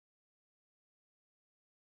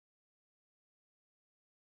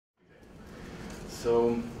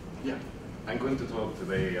So, yeah, I'm going to talk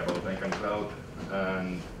today about iCanCloud,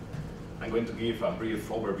 and I'm going to give a brief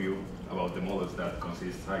overview about the models that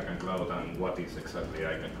consist iCanCloud and what is exactly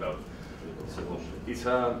iCanCloud. So, it's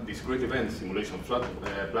a discrete event simulation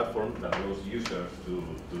platform that allows users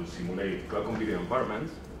to simulate cloud computing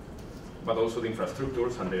environments, but also the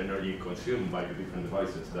infrastructures and the energy consumed by the different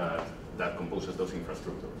devices that composes those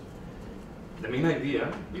infrastructures. The main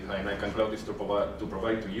idea behind iCanCloud is to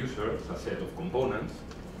provide to users a set of components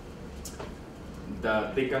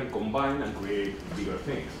that they can combine and create bigger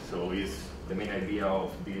things. So it's the main idea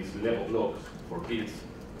of these Lego blocks for kids,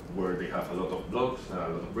 where they have a lot of blocks, a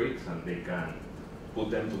lot of bricks, and they can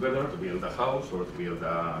put them together to build a house or to build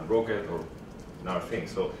a rocket or another thing.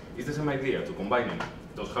 So it's the same idea, to combining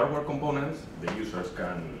those hardware components, the users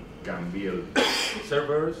can build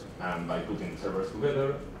servers, and by putting servers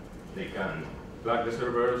together, they can plug the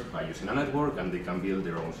servers by using a network, and they can build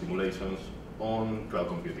their own simulations on cloud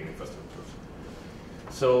computing infrastructures.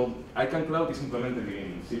 So iCanCloud is implemented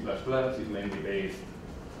in C++. It's mainly based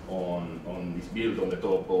on this build on the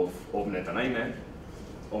top of OpenNet and iNet.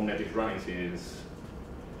 OpenNet is running since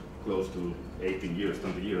close to 18 years,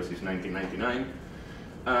 20 years, since 1999.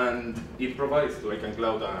 And it provides to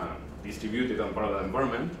iCanCloud a distributed and parallel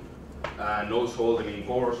environment, and also all the main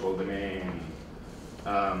cores, all the main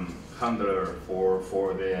handler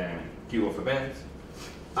for the queue of events.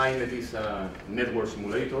 iNet is a network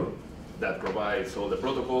simulator that provides all the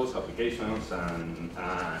protocols, applications, and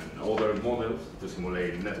other models to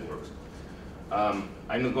simulate networks. I'm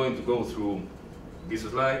not going to go through this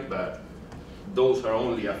slide, but those are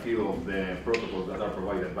only a few of the protocols that are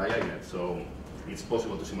provided by iNet. So it's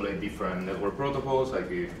possible to simulate different network protocols, like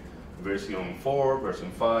version 4, version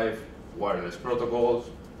 5, wireless protocols,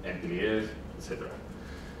 MPLS, etc.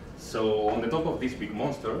 So on the top of this big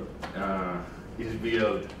monster is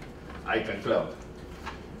built iCanCloud.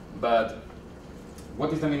 But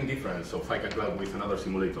what is the main difference of iCanCloud with another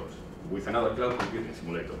simulators, with another cloud computing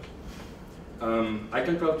simulators?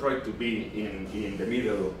 iCanCloud tried to be in the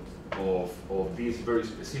middle of these very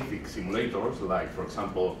specific simulators, like, for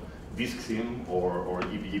example, DiskSim or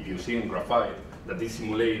GPU-Sim, Graphite, that they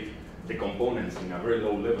simulate the components in a very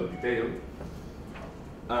low level detail.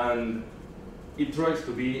 And it tries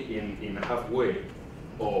to be in halfway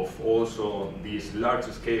of also these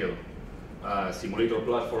large-scale simulator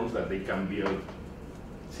platforms that they can build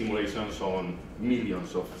simulations on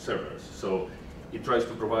millions of servers. So it tries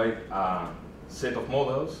to provide a set of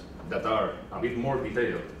models that are a bit more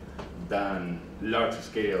detailed than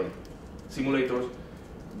large-scale simulators,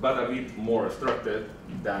 but a bit more structured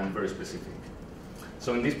than very specific.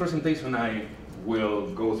 So in this presentation, I will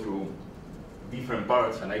go through different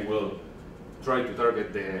parts, and I will try to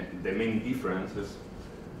target the main differences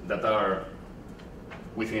that are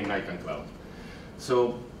within iCanCloud.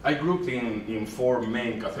 So I grouped in four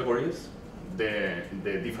main categories the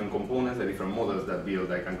different components, the different models that build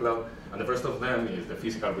iCanCloud, and the first of them is the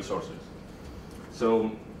physical resources.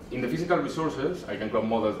 So in the physical resources, iCanCloud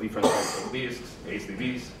models different types of disks,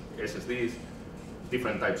 HDDs, SSDs,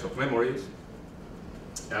 different types of memories,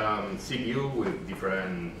 CPU with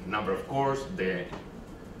different number of cores.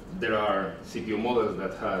 There are CPU models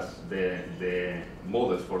that has the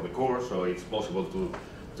models for the core, so it's possible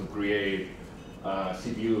to create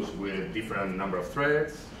CPUs with different number of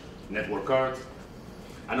threads, network cards,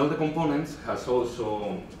 and all the components has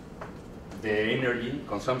also the energy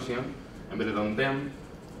consumption embedded on them.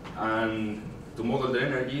 And to model the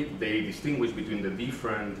energy, they distinguish between the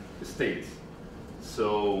different states.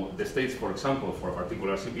 So the states, for example, for a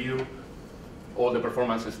particular CPU, all the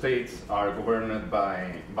performance states are governed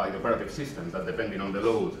by the operative system, that depending on the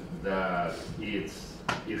load that it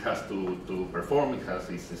has to perform, it has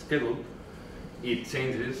its schedule, it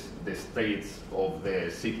changes the states of the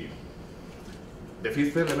CPU. The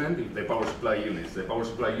fifth element is the power supply units. The power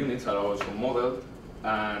supply units are also modeled,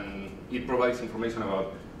 and it provides information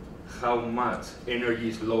about how much energy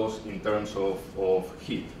is lost in terms of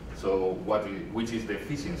heat. So which is the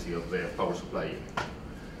efficiency of the power supply unit.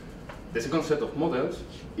 The second set of models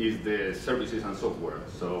is the services and software.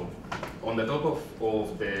 So on the top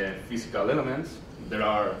of the physical elements, there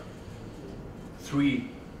are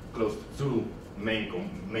close to two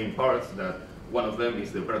main parts. That one of them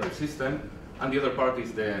is the operative system, and the other part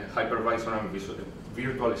is the hypervisor and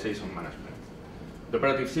virtualization management. The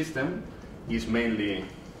operative system is mainly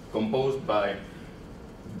composed by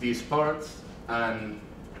these parts, and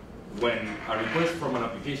when a request from an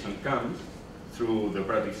application comes through the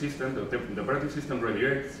operative system, the operative system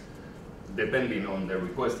redirects, depending on the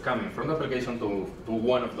request coming from the application, to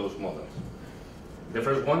one of those models. The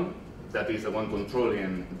first one that is the one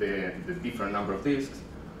controlling the different number of disks,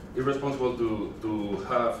 is responsible to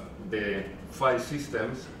have the file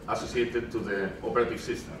systems associated to the operative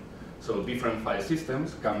system. So different file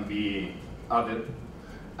systems can be added,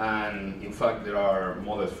 and in fact there are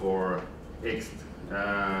models for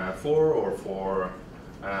X4 or for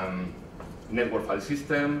network file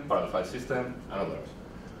system, parallel file system, and others.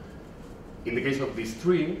 In the case of these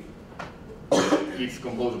three, it's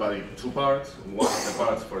composed by two parts. One of the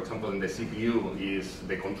parts, for example, in the CPU, is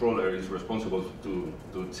the controller is responsible to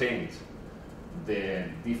change the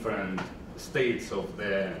different states of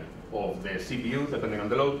the CPU depending on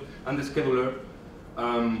the load, and the scheduler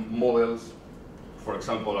models, for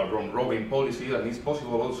example, a round-robin policy, and it's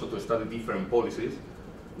possible also to study different policies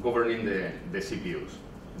governing the CPUs.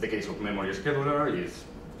 The case of memory scheduler is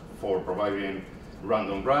for providing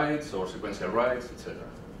random writes or sequential writes, etc.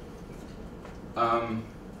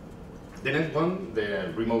 The next one,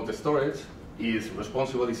 the remote storage, is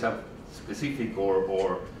a specific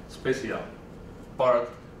or special part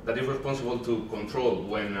that is responsible to control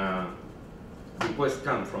when requests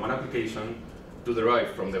come from an application to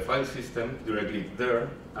derive from the file system directly there,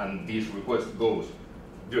 and this request goes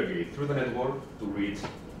directly through the network to reach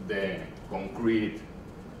the concrete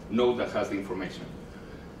node that has the information.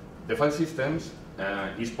 The file systems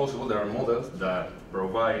is possible. There are models that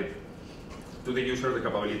provide to the user the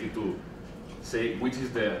capability to say which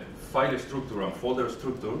is the file structure and folder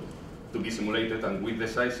structure to be simulated and with the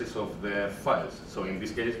sizes of the files. So in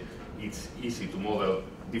this case, it's easy to model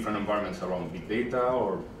different environments around big data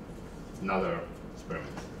or another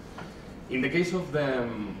experiments. In the case of the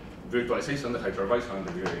virtualization, the hypervisor,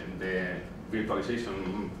 and the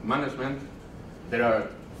virtualization management, there are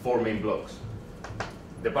four main blocks.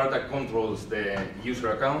 The part that controls the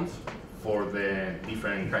user accounts for the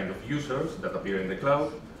different kind of users that appear in the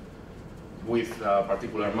cloud with a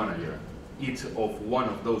particular manager. Each of one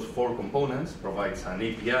of those four components provides an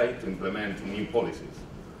API to implement new policies.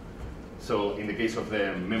 So in the case of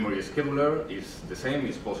the memory scheduler, it's the same.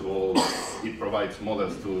 It's possible, it provides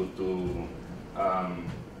models to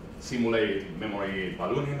simulate memory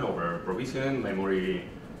ballooning over provisioning, memory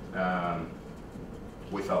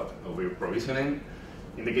without over provisioning.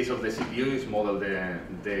 In the case of the CPU, it's modeled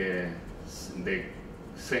the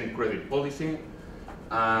same credit policy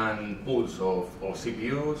and pools of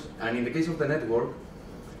CPUs. And in the case of the network,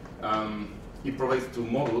 it provides two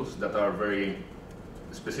models that are very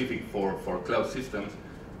specific for cloud systems,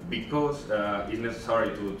 because it's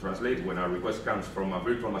necessary to translate when a request comes from a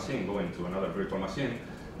virtual machine going to another virtual machine.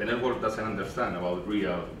 The network doesn't understand about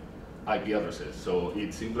real IP addresses, so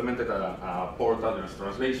it's implemented a port address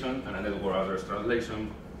translation and a network address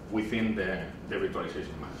translation within the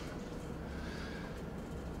virtualization management.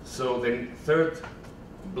 So the third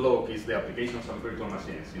block is the applications and virtual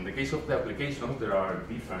machines. In the case of the applications, there are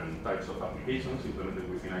different types of applications implemented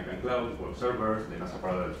within iCanCloud: web servers, the NASA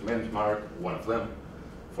Parallels benchmark, one of them,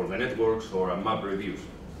 for the networks, or a map reviews.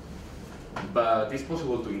 But it's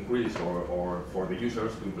possible to increase or for the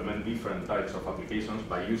users to implement different types of applications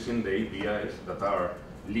by using the APIs that are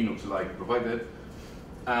Linux-like provided.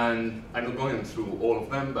 And I'm not going through all of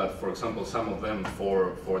them, but for example, some of them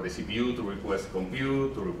for the CPU to request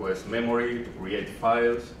compute, to request memory, to create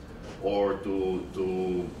files, or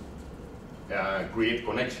to create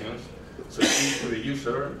connections. So it gives to the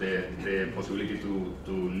user the possibility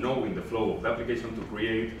to know in the flow of the application to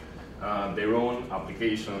create their own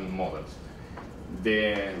application models.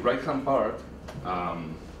 The right-hand part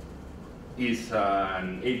is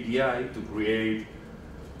an API to create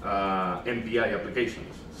MPI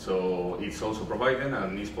applications. So it's also provided,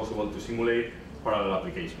 and it's possible to simulate parallel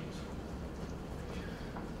applications.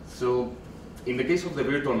 So in the case of the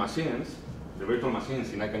virtual machines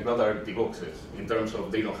in iCanCloud are empty boxes in terms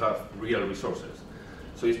of they don't have real resources.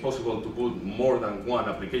 So it's possible to put more than one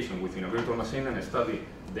application within a virtual machine and study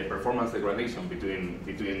the performance degradation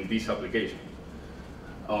between these applications,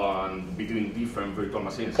 between different virtual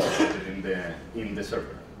machines in the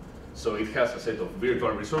server. So it has a set of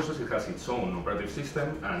virtual resources, it has its own operative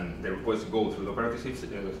system, and the requests go through the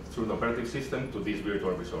operative system to these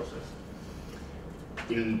virtual resources.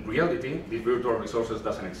 In reality, these virtual resources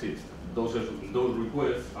doesn't exist. Those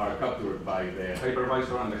requests are captured by the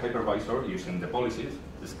hypervisor, and the hypervisor, using the policies,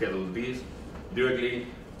 schedule these directly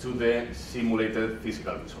to the simulated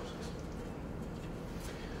physical resources.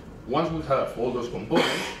 Once we have all those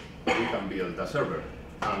components, we can build a server.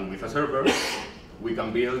 And with a server, we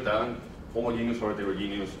can build a homogeneous or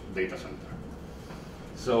heterogeneous data center.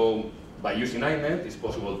 So by using iNet, it's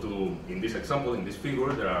possible to, in this example, in this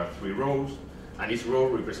figure, there are 3 rows, and each row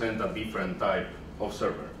represents a different type of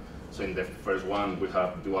server. So in the first one, we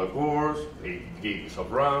have dual cores, 8 gigs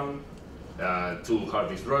of RAM, 2 hard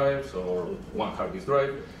disk drives, or 1 hard disk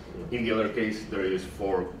drive. In the other case, there is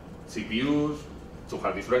 4 CPUs, 2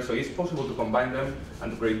 hard disk drives. So it's possible to combine them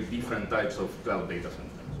and to create different types of cloud data centers.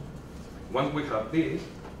 Once we have this,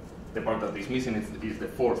 the part that is missing is the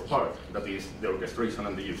fourth part, that is the orchestration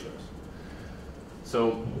and the users.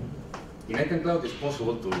 So in iCanCloud, it's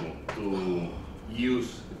possible to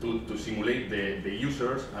simulate the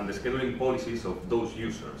users and the scheduling policies of those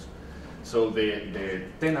users. So the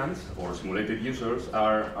tenants or simulated users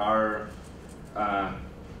are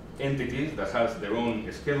entities that has their own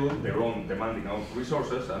schedule, their own demanding of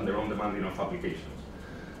resources, and their own demanding of applications.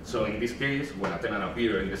 So in this case, when a tenant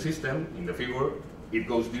appears in the system, in the figure, it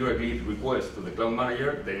goes directly, it requests to the cloud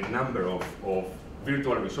manager the number of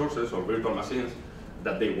virtual resources or virtual machines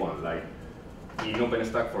that they want, like in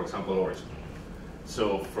OpenStack, for example, Origin.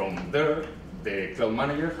 So from there, the cloud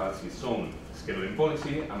manager has its own scheduling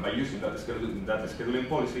policy, and by using that scheduling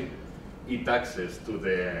policy, it accesses to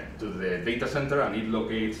the data center and it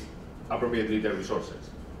locates appropriately the resources.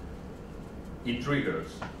 It triggers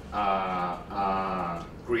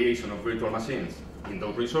creation of virtual machines in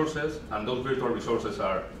those resources, and those virtual resources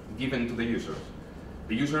are given to the users.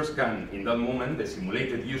 The users can, in that moment, the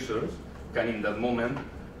simulated users can, in that moment,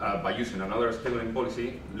 by using another scheduling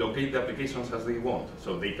policy, locate the applications as they want.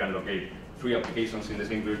 So they can locate 3 applications in the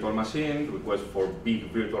same virtual machine, request for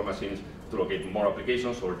big virtual machines to locate more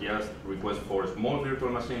applications, or just request for small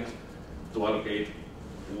virtual machines to allocate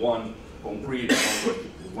one concrete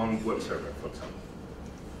one web server, for example.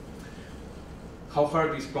 How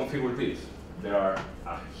hard is configured this? There are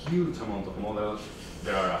a huge amount of models,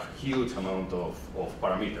 there are a huge amount of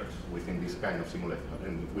parameters within this kind of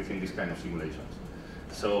simulations.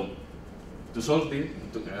 So to solve this,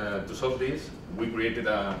 we created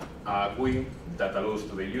a GUI that allows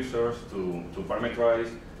to the users to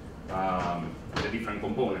parameterize the different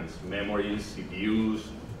components, memories, CPUs,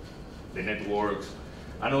 the networks,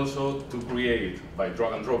 and also to create, by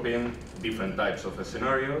drag and dropping, different types of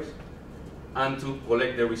scenarios, and to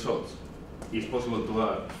collect the results. It's possible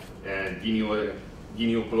to add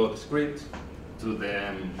GNU plot scripts to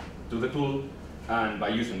the tool, and by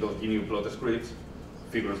using those GNU plot scripts,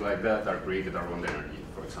 figures like that are created around energy,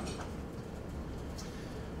 for example.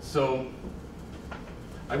 So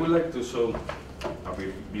I would like to show a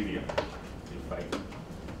brief video, if I can.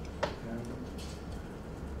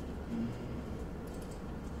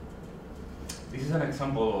 This is an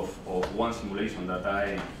example of one simulation that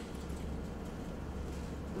I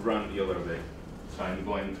ran the other day. So I'm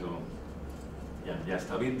going to, just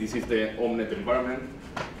a bit. This is the Omnet environment,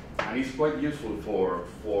 and it's quite useful for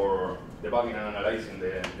debugging and analyzing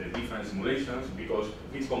the different simulations, because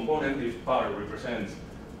each component, this part represents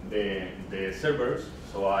the servers.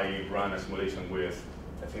 So I ran a simulation with,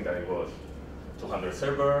 I think that it was 200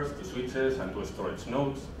 servers, 2 switches, and 2 storage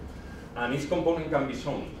nodes. And each component can be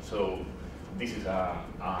shown. So this is a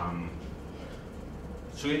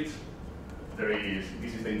switch.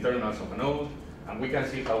 This is the internals of a node, and we can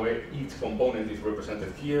see how each component is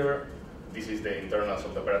represented here. This is the internals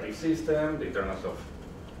of the operating system, the internals of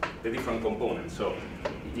the different components. So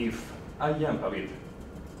if I jump a bit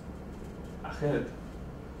ahead,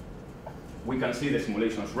 we can see the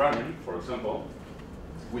simulations running, for example,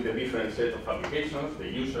 with a different set of applications, the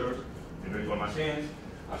users, the virtual machines,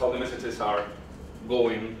 and how the messages are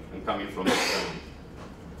going and coming from different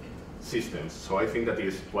systems. So I think that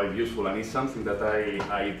is quite useful, and it's something that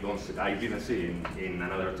I didn't see in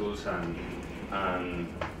another tools, and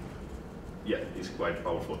yeah, it's quite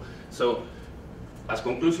powerful. So as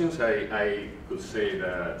conclusions, I could say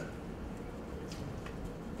that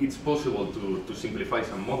it's possible to simplify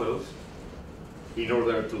some models in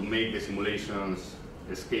order to make the simulations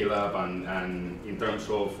scale up and in terms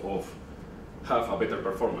of have a better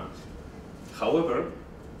performance. However,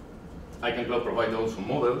 iCanCloud provides also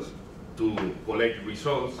models to collect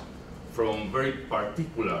results from very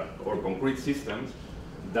particular or concrete systems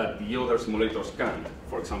that the other simulators can't.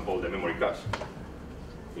 For example, the memory cache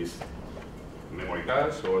is memory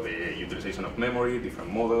cache, or the utilization of memory,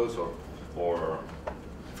 different models, or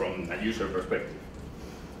from a user perspective.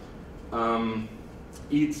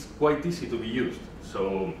 It's quite easy to be used.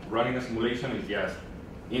 So running a simulation is just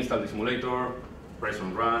install the simulator, press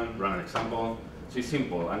on run an example. So it's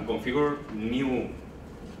simple, and configure new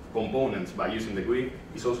components by using the GUI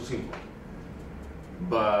is also simple.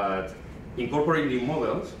 But incorporating new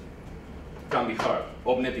models can be hard.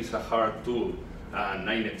 Omnet is a hard tool, and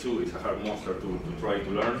 9net2 is a hard monster to try to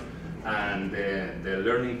learn, and the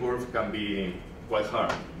learning curve can be quite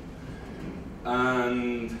hard.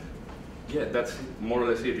 And yeah, that's more or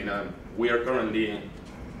less it. We are currently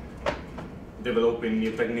developing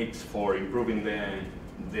new techniques for improving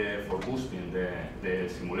for boosting the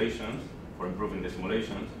simulations, for improving the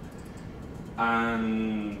simulations,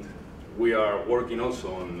 and we are working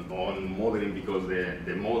also on modeling, because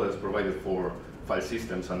the models provided for file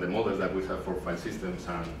systems and the models that we have for file systems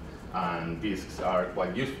and disks are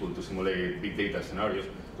quite useful to simulate big data scenarios.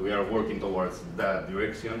 So we are working towards that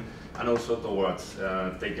direction, and also towards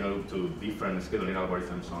taking a look to different scheduling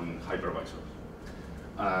algorithms on hypervisors.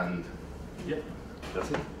 And yeah, that's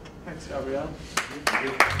it. Thanks, Gabriel. Thank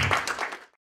you.